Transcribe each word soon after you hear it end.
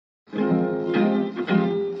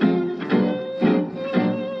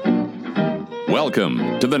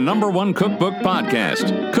Welcome to the #1 cookbook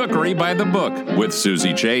podcast, Cookery by the Book with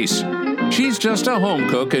Susie Chase. She's just a home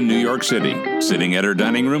cook in New York City, sitting at her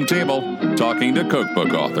dining room table, talking to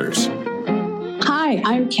cookbook authors. Hi,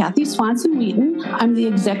 I'm Kathy Swanson Wheaton. I'm the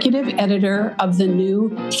executive editor of the new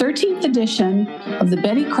 13th edition of the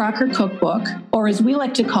Betty Crocker Cookbook, or as we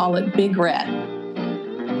like to call it, Big Red.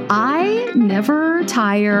 I never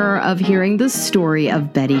tire of hearing the story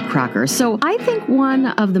of Betty Crocker. So I think one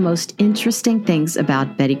of the most interesting things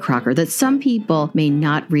about Betty Crocker that some people may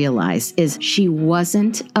not realize is she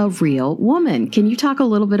wasn't a real woman. Can you talk a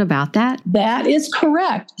little bit about that? That is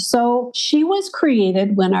correct. So she was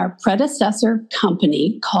created when our predecessor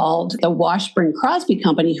company called the Washburn Crosby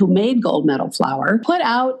Company, who made gold medal flour, put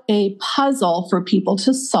out a puzzle for people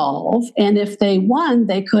to solve. And if they won,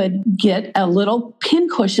 they could get a little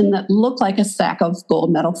pincushion that looked like a sack of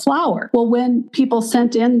gold medal flour. Well, when people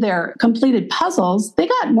sent in their completed puzzles, they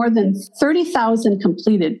got more than 30,000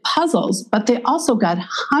 completed puzzles, but they also got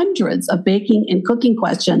hundreds of baking and cooking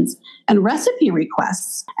questions and recipe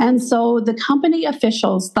requests. And so the company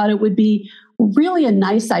officials thought it would be really a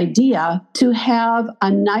nice idea to have a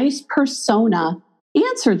nice persona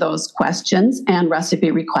answer those questions and recipe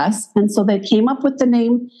requests. And so they came up with the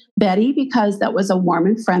name Betty because that was a warm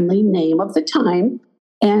and friendly name of the time.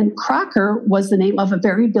 And Crocker was the name of a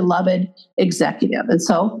very beloved executive. And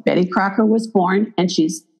so Betty Crocker was born, and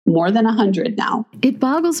she's more than 100 now. It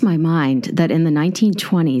boggles my mind that in the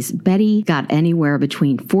 1920s, Betty got anywhere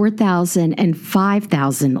between 4,000 and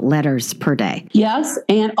 5,000 letters per day. Yes,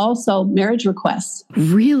 and also marriage requests.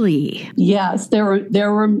 Really? Yes, there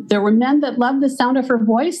were men that loved the sound of her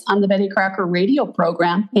voice on the Betty Crocker radio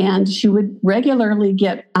program, and she would regularly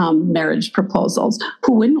get marriage proposals.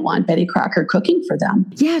 Who wouldn't want Betty Crocker cooking for them?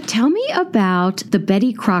 Yeah, tell me about the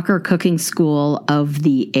Betty Crocker Cooking School of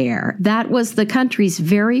the Air. That was the country's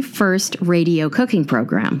very first radio cooking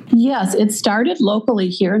program. Yes, it started locally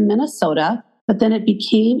here in Minnesota, but then it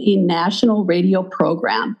became a national radio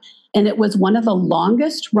program. And it was one of the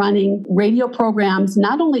longest running radio programs,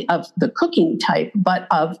 not only of the cooking type, but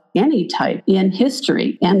of any type in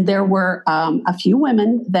history. And there were a few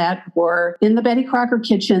women that were in the Betty Crocker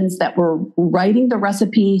kitchens that were writing the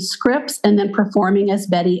recipe scripts and then performing as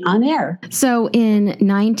Betty on air. So in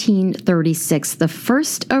 1936, the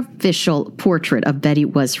first official portrait of Betty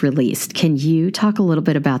was released. Can you talk a little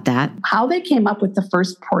bit about that? How they came up with the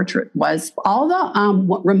first portrait was all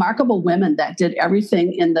the remarkable women that did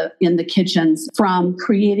everything in the kitchens, from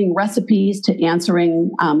creating recipes to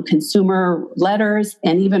answering consumer letters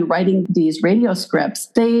and even writing these radio scripts.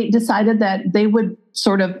 They decided that they would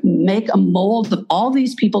sort of make a mold of all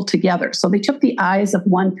these people together. So they took the eyes of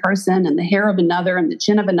one person and the hair of another and the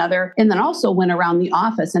chin of another, and then also went around the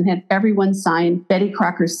office and had everyone sign Betty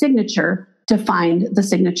Crocker's signature to find the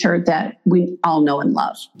signature that we all know and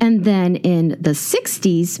love. And then in the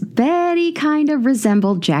 60s, Betty kind of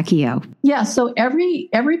resembled Jackie O. Yeah, so every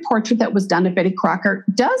portrait that was done of Betty Crocker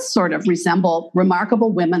does sort of resemble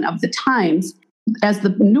remarkable women of the times. As the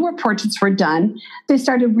newer portraits were done, they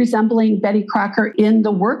started resembling Betty Crocker in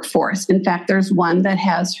the workforce. In fact, there's one that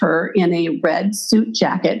has her in a red suit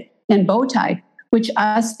jacket and bow tie, which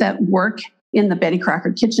us that work in the Betty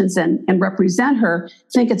Crocker kitchens and represent her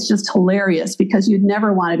think it's just hilarious, because you'd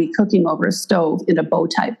never want to be cooking over a stove in a bow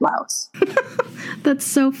tie blouse. That's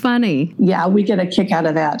so funny. Yeah, we get a kick out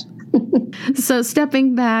of that. So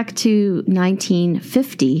stepping back to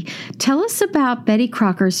 1950, tell us about Betty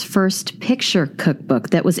Crocker's first picture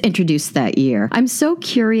cookbook that was introduced that year. I'm so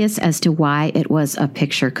curious as to why it was a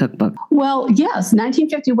picture cookbook. Well, yes,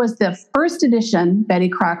 1950 was the first edition Betty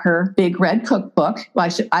Crocker Big Red Cookbook. Well,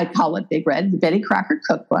 I call it Big Red, the Betty Crocker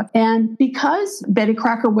Cookbook. And because Betty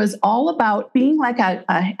Crocker was all about being like a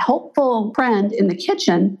helpful friend in the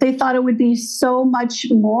kitchen, they thought it would be so much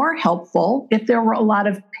more helpful if there were a lot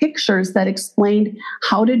of pictures that explained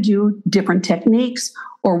how to do different techniques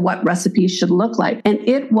or what recipes should look like. And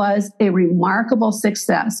it was a remarkable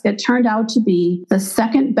success. It turned out to be the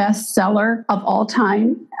second bestseller of all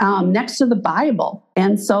time, next to the Bible.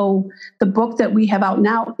 And so the book that we have out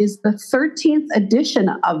now is the 13th edition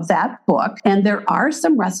of that book. And there are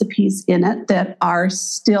some recipes in it that are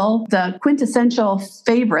still the quintessential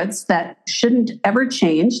favorites that shouldn't ever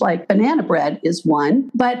change, like banana bread is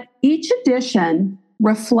one. But each edition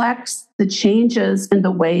reflects the changes in the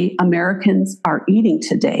way Americans are eating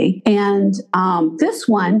today. And this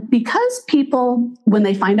one, because people, when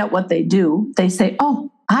they find out what they do, they say,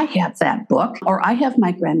 oh, I have that book, or I have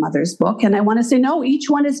my grandmother's book. And I want to say, no, each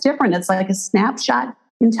one is different. It's like a snapshot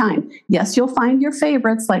in time. Yes, you'll find your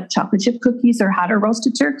favorites like chocolate chip cookies or hot or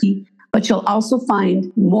roasted turkey, but you'll also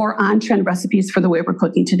find more on-trend recipes for the way we're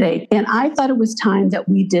cooking today. And I thought it was time that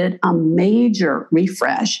we did a major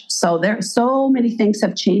refresh. So so many things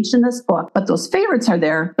have changed in this book, but those favorites are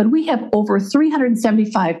there. But we have over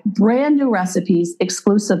 375 brand new recipes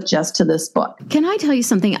exclusive just to this book. Can I tell you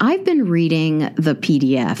something? I've been reading the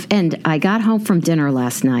PDF, and I got home from dinner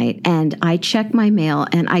last night and I checked my mail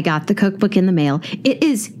and I got the cookbook in the mail. It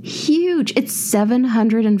is huge. It's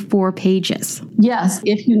 704 pages. Yes,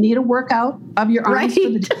 if you need a workout of your arms,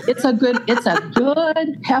 Right. it's a good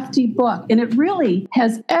hefty book. And it really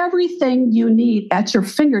has everything you need at your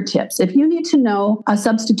fingertips. If you need to know a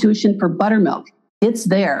substitution for buttermilk, it's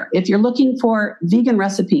there. If you're looking for vegan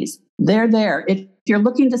recipes, they're there. If you're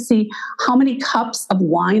looking to see how many cups of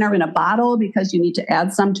wine are in a bottle because you need to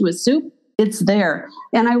add some to a soup, it's there.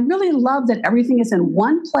 And I really love that everything is in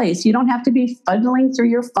one place. You don't have to be fuddling through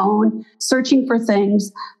your phone, searching for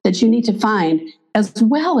things that you need to find, as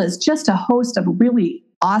well as just a host of really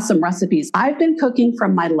awesome recipes. I've been cooking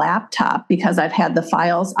from my laptop because I've had the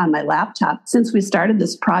files on my laptop since we started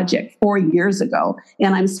this project 4 years ago.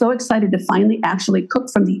 And I'm so excited to finally actually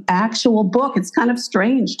cook from the actual book. It's kind of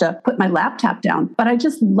strange to put my laptop down, but I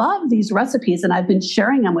just love these recipes and I've been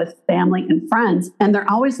sharing them with family and friends. And they're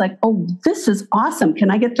always like, oh, this is awesome.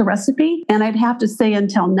 Can I get the recipe? And I'd have to say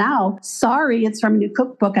until now, sorry, it's from a new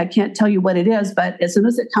cookbook. I can't tell you what it is, but as soon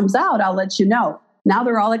as it comes out, I'll let you know. Now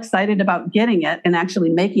they're all excited about getting it and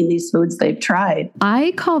actually making these foods they've tried.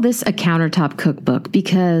 I call this a countertop cookbook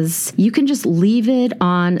because you can just leave it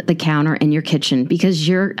on the counter in your kitchen because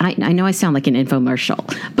I know I sound like an infomercial,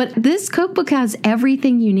 but this cookbook has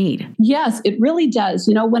everything you need. Yes, it really does.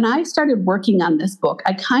 You know, when I started working on this book,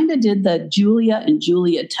 I kind of did the Julia and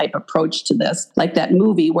Julia type approach to this, like that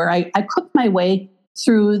movie where I cooked my way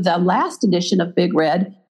through the last edition of Big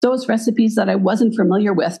Red, those recipes that I wasn't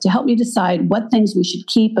familiar with to help me decide what things we should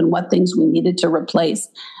keep and what things we needed to replace.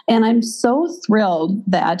 And I'm so thrilled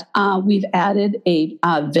that we've added a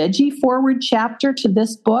veggie forward chapter to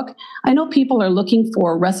this book. I know people are looking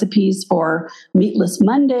for recipes for meatless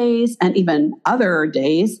Mondays and even other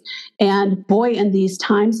days. And boy, in these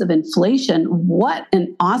times of inflation, what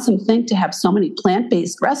an awesome thing to have so many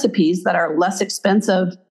plant-based recipes that are less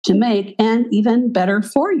expensive to make and even better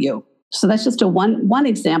for you. So that's just one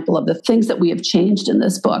example of the things that we have changed in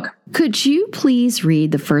this book. Could you please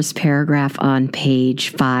read the first paragraph on page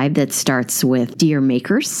 5 that starts with Dear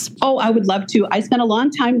Makers? Oh, I would love to. I spent a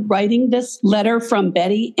long time writing this letter from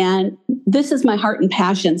Betty, and this is my heart and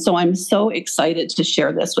passion. So I'm so excited to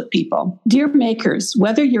share this with people. Dear Makers,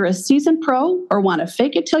 whether you're a seasoned pro or want to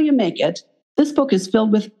fake it till you make it, this book is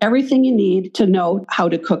filled with everything you need to know how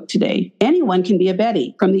to cook today. Anyone can be a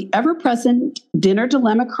Betty, from the ever-present dinner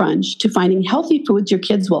dilemma crunch to finding healthy foods your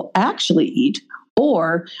kids will actually eat,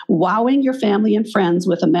 or wowing your family and friends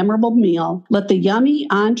with a memorable meal. Let the yummy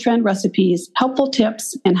on-trend recipes, helpful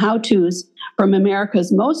tips, and how-tos from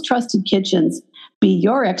America's most trusted kitchens be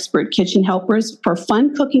your expert kitchen helpers for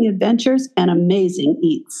fun cooking adventures and amazing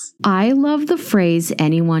eats. I love the phrase,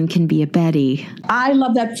 anyone can be a Betty. I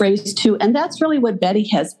love that phrase too. And that's really what Betty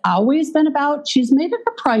has always been about. She's made it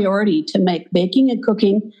a priority to make baking and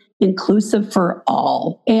cooking inclusive for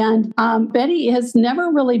all. And Betty has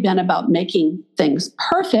never really been about making things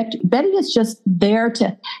perfect. Betty is just there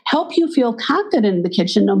to help you feel confident in the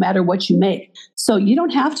kitchen no matter what you make. So you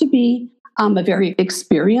don't have to be a very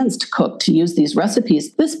experienced cook to use these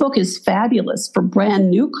recipes. This book is fabulous for brand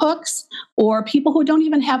new cooks or people who don't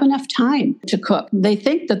even have enough time to cook. They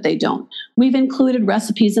think that they don't. We've included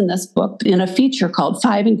recipes in this book in a feature called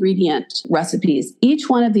 5 ingredient recipes. Each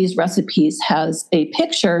one of these recipes has a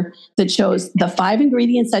picture that shows the 5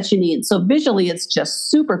 ingredients that you need. So visually, it's just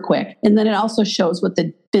super quick. And then it also shows what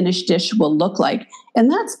the finished dish will look like. And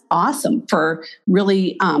that's awesome for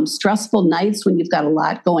really stressful nights when you've got a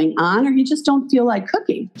lot going on or you just don't feel like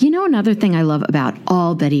cooking. You know, another thing I love about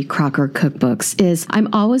all Betty Crocker cookbooks is I'm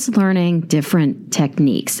always learning different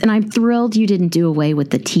techniques. And I'm thrilled you didn't do away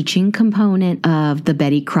with the teaching component of the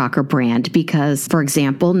Betty Crocker brand because, for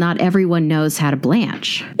example, not everyone knows how to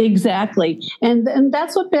blanch. Exactly. And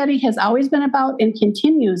that's what Betty has always been about and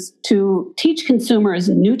continues to teach consumers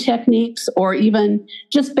new techniques or even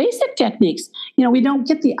just basic techniques. You know, we don't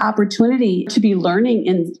get the opportunity to be learning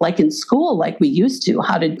in school like we used to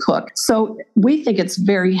how to cook. So we think it's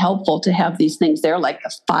very helpful to have these things there, like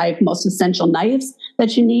the 5 most essential knives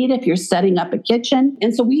that you need if you're setting up a kitchen.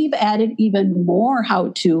 And so we've added even more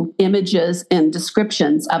how-to images and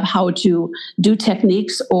descriptions of how to do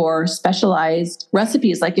techniques or specialized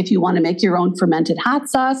recipes. Like if you want to make your own fermented hot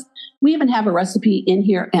sauce, we even have a recipe in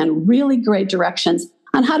here and really great directions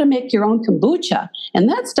on how to make your own kombucha. And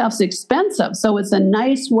that stuff's expensive. So it's a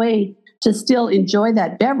nice way to still enjoy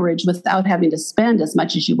that beverage without having to spend as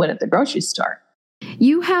much as you would at the grocery store.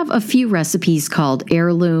 You have a few recipes called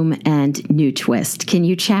Heirloom and New Twist. Can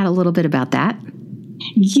you chat a little bit about that?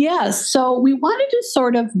 Yes. So we wanted to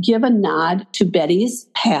sort of give a nod to Betty's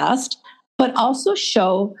past, but also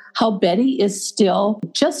show how Betty is still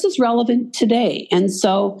just as relevant today. And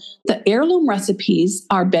so the Heirloom recipes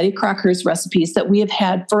are Betty Crocker's recipes that we have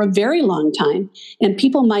had for a very long time, and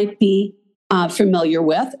people might be familiar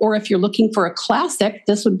with, or if you're looking for a classic,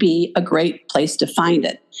 this would be a great place to find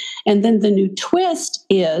it. And then the New Twist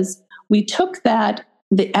is we took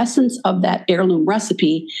the essence of that Heirloom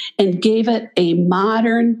recipe and gave it a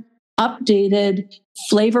modern, updated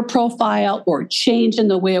flavor profile or change in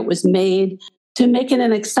the way it was made to make it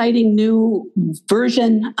an exciting new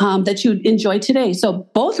version that you'd enjoy today. So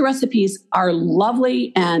both recipes are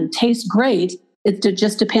lovely and taste great. It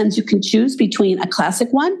just depends. You can choose between a classic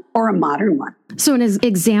one or a modern one. So an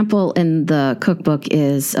example in the cookbook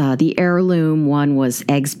is the Heirloom one was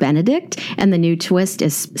Eggs Benedict, and the New Twist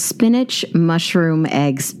is spinach, mushroom,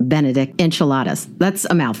 eggs Benedict enchiladas. That's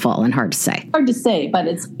a mouthful and hard to say. Hard to say, but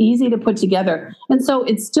it's easy to put together. And so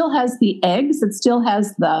it still has the eggs. It still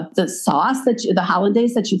has the sauce, the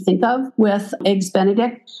hollandaise that you think of with Eggs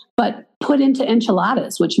Benedict, but put into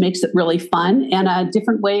enchiladas, which makes it really fun and a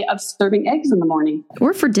different way of serving eggs in the morning.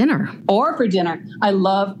 Or for dinner. I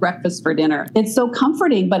love breakfast for dinner. It's so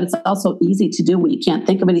comforting, but it's also easy to do when you can't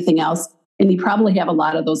think of anything else. And you probably have a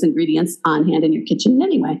lot of those ingredients on hand in your kitchen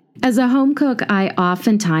anyway. As a home cook, I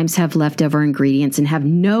oftentimes have leftover ingredients and have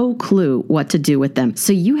no clue what to do with them.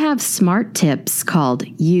 So you have smart tips called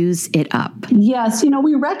Use It Up. Yes,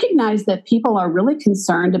 we recognize that people are really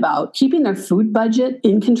concerned about keeping their food budget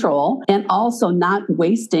in control and also not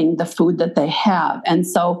wasting the food that they have. And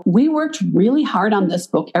so we worked really hard on this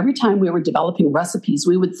book. Every time we were developing recipes,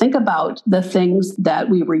 we would think about the things that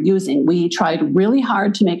we were using. We tried really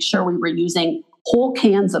hard to make sure we were using whole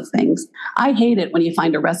cans of things. I hate it when you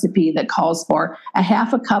find a recipe that calls for a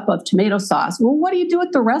half a cup of tomato sauce. Well, what do you do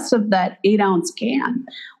with the rest of that 8-ounce can?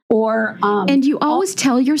 Or and you always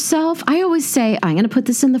tell yourself, I always say, I'm going to put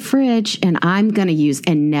this in the fridge and I'm going to use,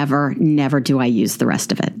 and never do I use the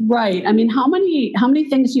rest of it. Right. I mean, how many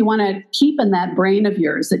things do you want to keep in that brain of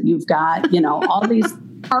yours that you've got, all these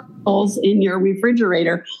particles in your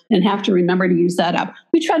refrigerator and have to remember to use that up.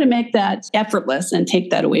 We try to make that effortless and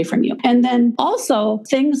take that away from you. And then also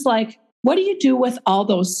things like, what do you do with all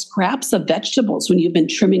those scraps of vegetables when you've been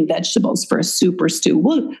trimming vegetables for a soup or stew?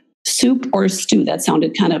 Well, soup or stew, that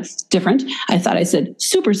sounded kind of different. I thought I said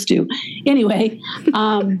super stew. Anyway,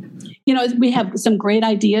 we have some great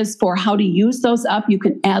ideas for how to use those up. You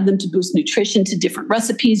can add them to boost nutrition to different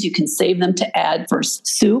recipes. You can save them to add for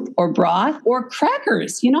soup or broth or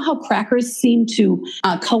crackers. You know how crackers seem to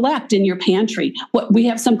collect in your pantry. We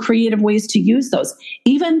have some creative ways to use those.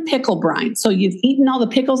 Even pickle brine. So you've eaten all the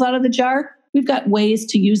pickles out of the jar. We've got ways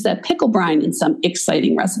to use that pickle brine in some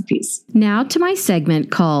exciting recipes. Now to my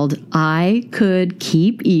segment called I Could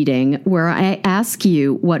Keep Eating, where I ask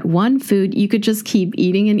you what one food you could just keep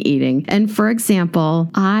eating and eating. And for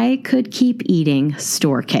example, I could keep eating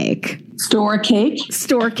store cake. Store cake?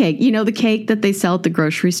 Store cake. You know, the cake that they sell at the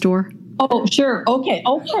grocery store? Oh, sure. Okay.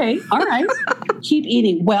 All right. Keep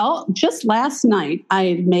eating. Well, just last night,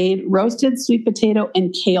 I made roasted sweet potato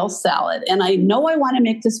and kale salad. And I know I want to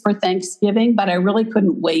make this for Thanksgiving, but I really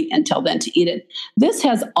couldn't wait until then to eat it. This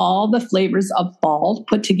has all the flavors of fall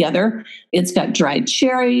put together. It's got dried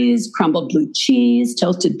cherries, crumbled blue cheese,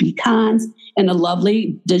 toasted pecans, and a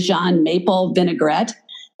lovely Dijon maple vinaigrette.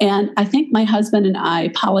 And I think my husband and I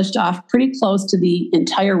polished off pretty close to the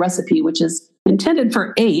entire recipe, which is intended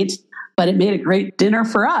for 8. But it made a great dinner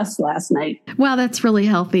for us last night. Wow, that's really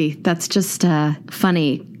healthy. That's just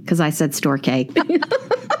funny because I said store cake.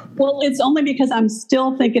 Well, it's only because I'm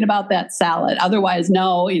still thinking about that salad. Otherwise,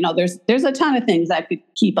 no, there's a ton of things I could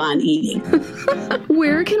keep on eating.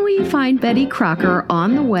 Where can we find Betty Crocker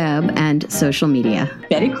on the web and social media?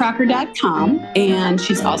 BettyCrocker.com. And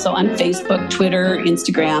she's also on Facebook, Twitter,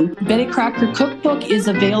 Instagram. Betty Crocker Cookbook is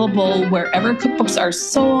available wherever cookbooks are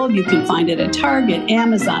sold. You can find it at Target,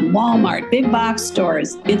 Amazon, Walmart, big box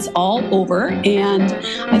stores. It's all over. And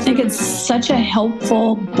I think it's such a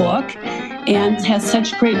helpful book and has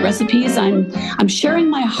such great recipes. I'm sharing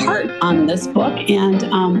my heart on this book, and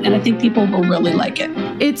I think people will really like it.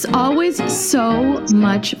 It's always so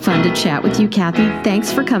much fun to chat with you, Kathy.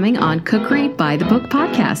 Thanks for coming on Cookery by the Book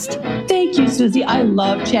podcast. Thank you, Susie. I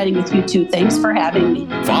love chatting with you too. Thanks for having me.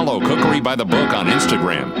 Follow Cookery by the Book on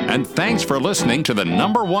Instagram, and thanks for listening to the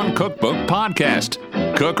 #1 cookbook podcast,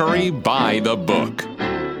 Cookery by the Book.